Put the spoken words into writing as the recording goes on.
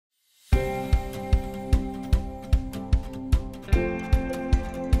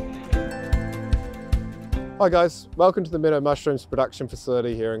Hi guys, welcome to the Meadow Mushrooms production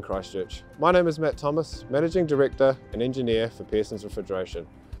facility here in Christchurch. My name is Matt Thomas, Managing Director and Engineer for Pearson's Refrigeration.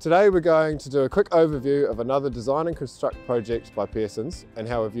 Today we're going to do a quick overview of another design and construct project by Pearson's and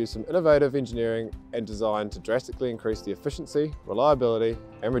how we've used some innovative engineering and design to drastically increase the efficiency, reliability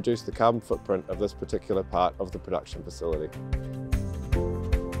and reduce the carbon footprint of this particular part of the production facility.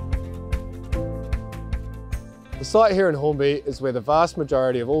 The site here in Hornby is where the vast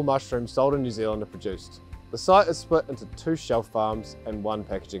majority of all mushrooms sold in New Zealand are produced. The site is split into 2 shelf farms and 1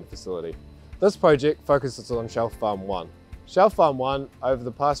 packaging facility. This project focuses on Shelf Farm 1. Shelf Farm 1 over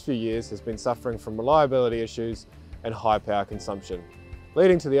the past few years has been suffering from reliability issues and high power consumption,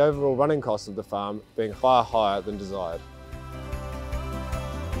 leading to the overall running cost of the farm being far higher than desired.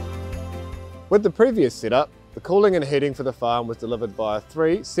 With the previous setup, the cooling and heating for the farm was delivered via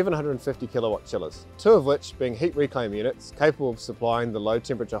 3 750 kilowatt chillers, 2 of which being heat reclaim units capable of supplying the low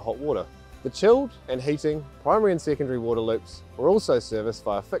temperature hot water. The chilled and heating primary and secondary water loops were also serviced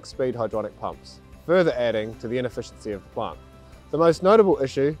via fixed speed hydronic pumps, further adding to the inefficiency of the plant. The most notable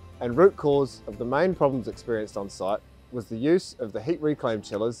issue and root cause of the main problems experienced on site was the use of the heat reclaim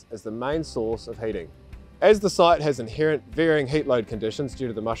chillers as the main source of heating. As the site has inherent varying heat load conditions due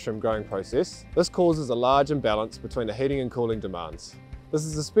to the mushroom growing process, this causes a large imbalance between the heating and cooling demands. This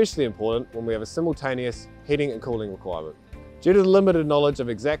is especially important when we have a simultaneous heating and cooling requirement. Due to the limited knowledge of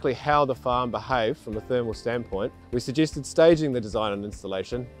exactly how the farm behaved from a thermal standpoint, we suggested staging the design and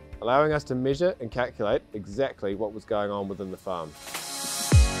installation, allowing us to measure and calculate exactly what was going on within the farm.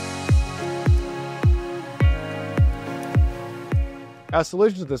 Our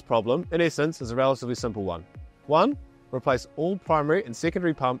solution to this problem, in essence, is a relatively simple one. 1. Replace all primary and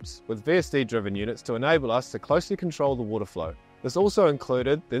secondary pumps with VSD-driven units to enable us to closely control the water flow. This also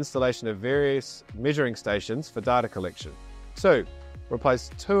included the installation of various measuring stations for data collection. 2.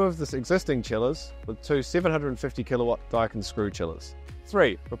 Replace 2 of the existing chillers with 2 750 kilowatt Daikin screw chillers.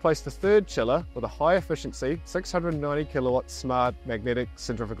 3. Replace the 3rd chiller with a high efficiency 690 kilowatt smart magnetic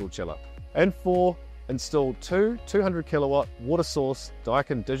centrifugal chiller. And 4. Install 2 200 kilowatt water source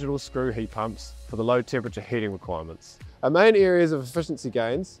Daikin digital screw heat pumps for the low temperature heating requirements. Our main areas of efficiency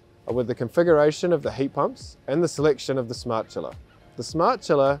gains are with the configuration of the heat pumps and the selection of the smart chiller. The smart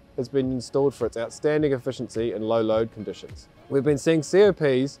chiller has been installed for its outstanding efficiency in low load conditions. We've been seeing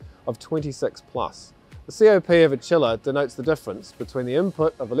COPs of 26 plus. The COP of a chiller denotes the difference between the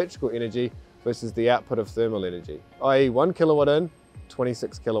input of electrical energy versus the output of thermal energy, i.e. 1 kilowatt in,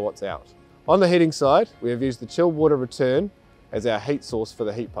 26 kilowatts out. On the heating side, we have used the chilled water return as our heat source for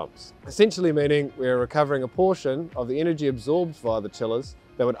the heat pumps, essentially meaning we are recovering a portion of the energy absorbed via the chillers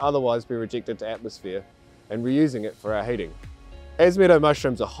that would otherwise be rejected to atmosphere and reusing it for our heating. As Meadow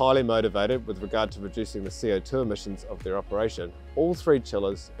Mushrooms are highly motivated with regard to reducing the CO2 emissions of their operation, all 3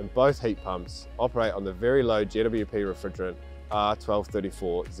 chillers and both heat pumps operate on the very low GWP refrigerant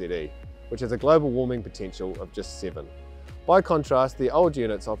R1234ZE, which has a global warming potential of just 7. By contrast, the old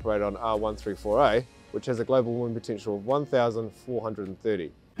units operate on R134A, which has a global warming potential of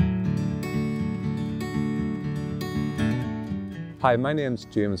 1,430. Hi, my name is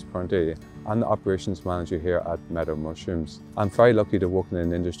James Prunty. I'm the operations manager here at Meadow Mushrooms. I'm very lucky to work in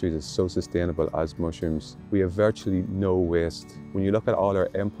an industry that's so sustainable as mushrooms. We have virtually no waste. When you look at all our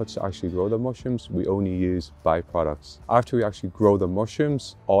inputs to actually grow the mushrooms, we only use byproducts. After we actually grow the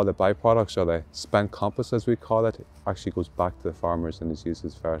mushrooms, all the byproducts, or the spent compost as we call it, actually goes back to the farmers and is used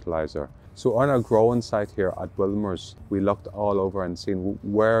as fertilizer. So on our growing site here at Wilmers, we looked all over and seen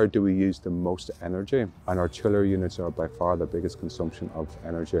where do we use the most energy, and our chiller units are by far the biggest consumption of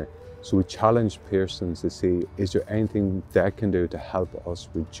energy. So we challenged Pearson's to see, is there anything they can do to help us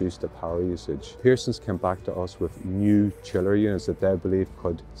reduce the power usage? Pearson's came back to us with new chiller units that they believe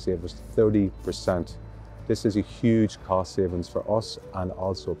could save us 30%. This is a huge cost savings for us and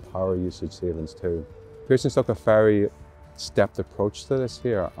also power usage savings too. Pearson's took a very stepped approach to this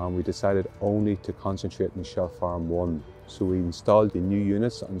here, and we decided only to concentrate on Shelf Farm 1. So we installed the new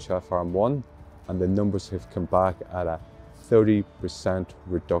units on Shelf Farm 1 and the numbers have come back at a 30%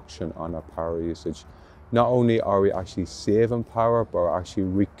 reduction on our power usage. Not only are we actually saving power, but we're actually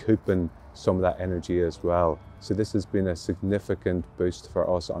recouping some of that energy as well. So this has been a significant boost for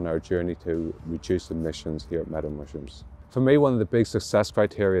us on our journey to reduce emissions here at Meadow Mushrooms. For me, one of the big success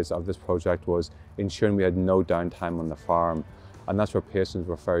criteria of this project was ensuring we had no downtime on the farm. And that's where Pearson's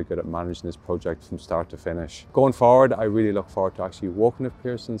were very good at managing this project from start to finish. Going forward, I really look forward to actually working with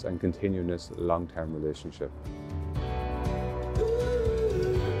Pearson's and continuing this long-term relationship.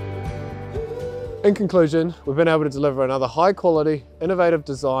 In conclusion, we've been able to deliver another high quality, innovative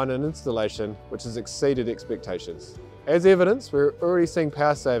design and installation which has exceeded expectations. As evidence, we're already seeing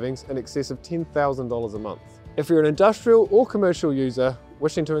power savings in excess of $10,000 a month. If you're an industrial or commercial user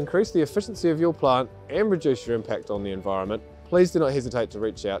wishing to increase the efficiency of your plant and reduce your impact on the environment, please do not hesitate to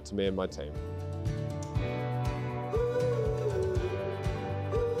reach out to me and my team.